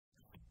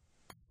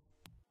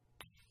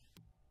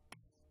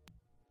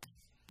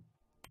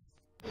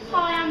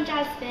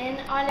Finn.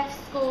 I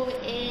left school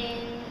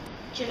in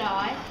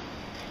July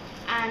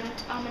and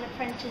I'm an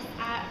apprentice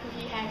at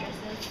Review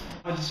Hairdressers.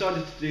 I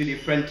decided to do the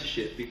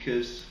apprenticeship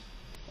because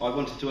I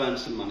wanted to earn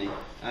some money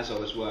as I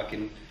was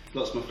working.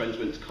 Lots of my friends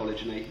went to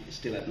college and they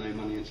still had no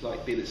money. It's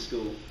like being at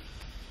school,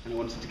 and I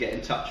wanted to get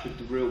in touch with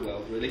the real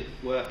world, really,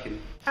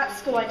 working. At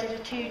school I did a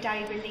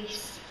 2-day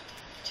release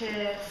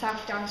to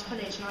South Downs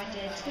College and I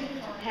did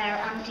hair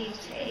and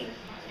beauty,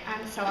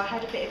 and so I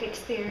had a bit of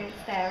experience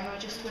there, and I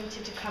just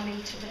wanted to come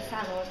into the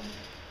salon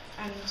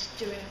and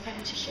do an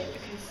apprenticeship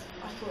because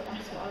I thought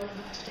that's what I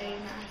wanted to do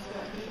and that's what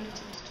I wanted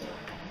to do.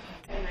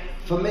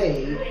 For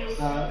me,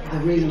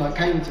 the reason I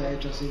came to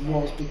hairdressing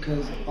was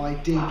because I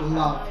did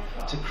love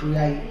to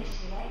create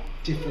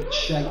different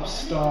shapes,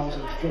 styles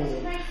and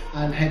form,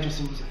 and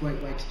hairdressing was a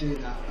great way to do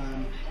that.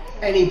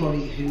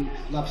 Anybody who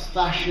loves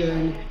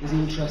fashion, is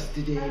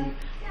interested in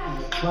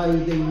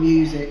clothing,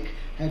 music,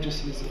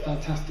 hairdressing is a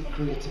fantastic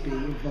career to be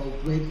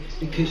involved with,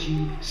 because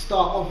you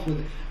start off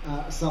with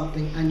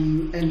something and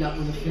you end up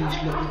with a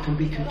finished look that can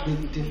be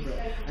completely different.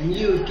 And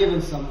you have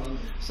given someone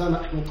so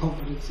much more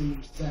confidence in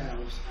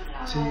themselves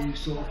to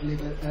sort of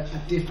live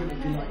a different,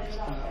 if you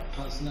like,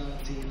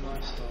 personality and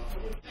lifestyle.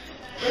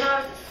 When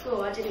I was at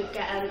school, I didn't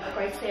get a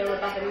grade C or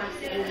above in maths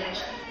and English,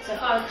 so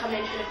if I was coming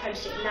into an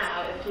apprenticeship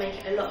now, it would make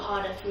it a lot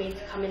harder for me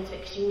to come into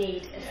it because you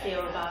need a C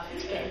or above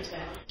to get into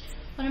it.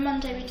 On a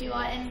Monday we do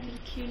our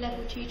MVQ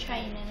level 2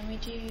 training, and we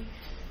do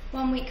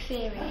 1 week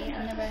theory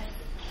and the rest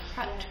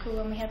practical,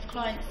 and we have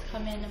clients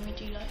come in and we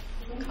do like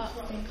cuts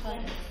and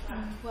colours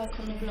and work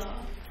on the blog.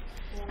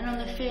 And on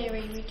the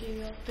theory we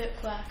do a book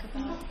work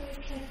about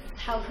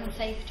health and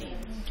safety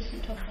and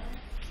different topics.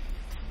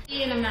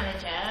 Being a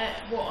manager,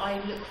 what I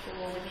look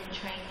for within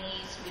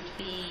trainees would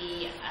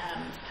be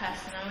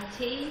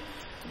personality,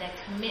 their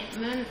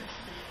commitment,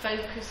 the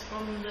focus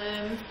from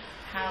them,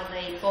 how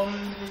they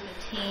bond with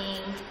the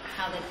team,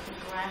 how they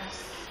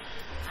progress,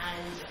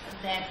 and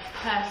their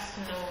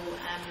personal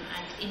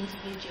and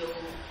individual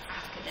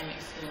academic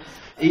skills.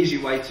 Easy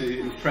way to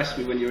impress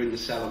me when you're in the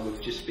salon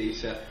would just be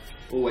to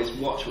always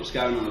watch what's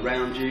going on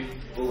around you,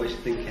 always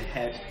think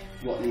ahead,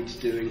 what needs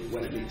doing,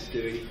 when it needs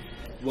doing,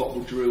 what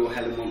will Drew or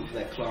Helen want for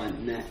their client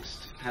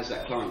next, has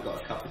that client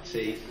got a cup of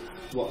tea,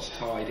 what's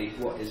tidy,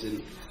 what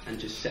isn't, and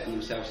just setting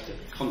themselves to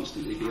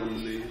constantly be on the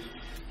move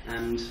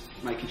and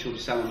making sure the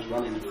salon's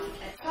running.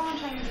 Salon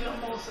training is a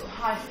lot more sort of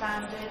high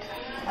standard.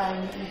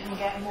 You can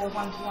get more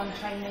one-to-one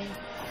training.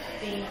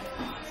 The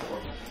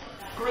sort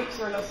of groups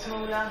are a lot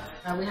smaller.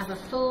 We have a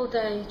full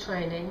day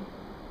training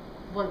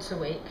once a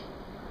week,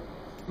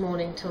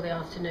 morning till the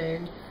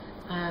afternoon.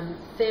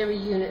 Theory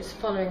units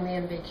following the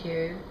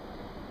MVQ.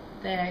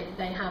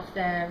 They have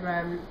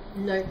their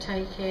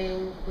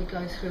note-taking. We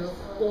go through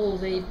all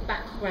the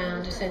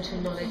background essential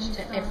knowledge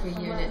to every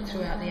unit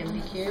throughout the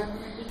MVQ.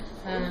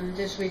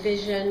 There's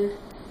revision.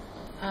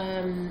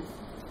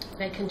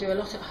 They can do a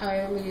lot at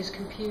home. We use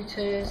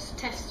computers.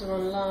 Tests are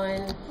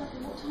online.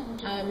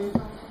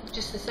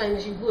 Just the same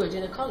as you would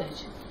in a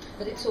college,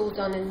 but it's all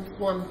done in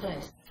one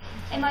place.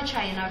 In my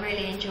training I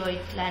really enjoyed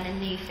learning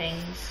new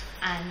things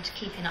and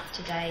keeping up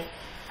to date,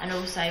 and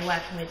also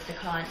working with the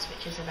clients,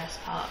 which is the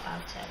best part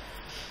about it.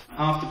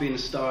 After being a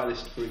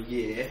stylist for a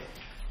year,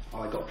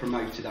 I got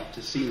promoted up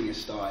to senior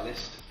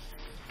stylist,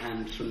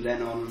 and from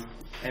then on,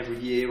 every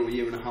year or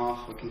year and a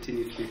half, I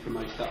continued to be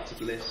promoted up to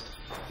the list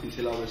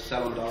until I was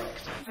salon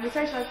director. We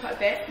socialise quite a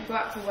bit. We go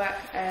out for work,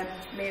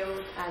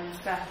 meals and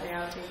birthday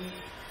outings,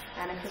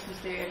 and a Christmas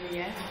do every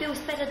year. It feels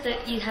better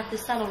that you have the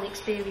salon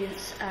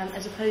experience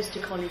as opposed to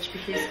college,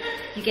 because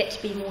you get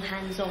to be more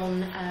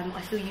hands-on.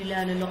 I feel you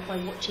learn a lot by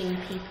watching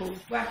people.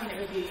 Working at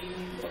Review,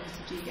 you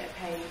obviously do get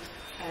paid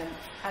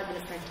as an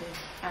apprentice,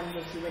 and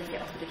obviously when you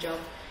get offered a job,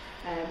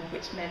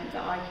 which meant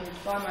that I could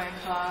buy my own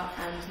car,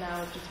 and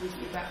now I've just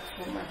recently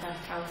bought my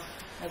first house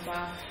as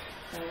well.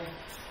 So,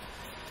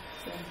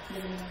 yeah,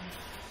 living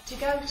life. To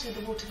go to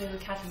the Waterloo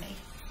Academy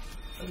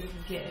for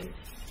Review,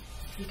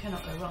 you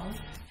cannot go wrong.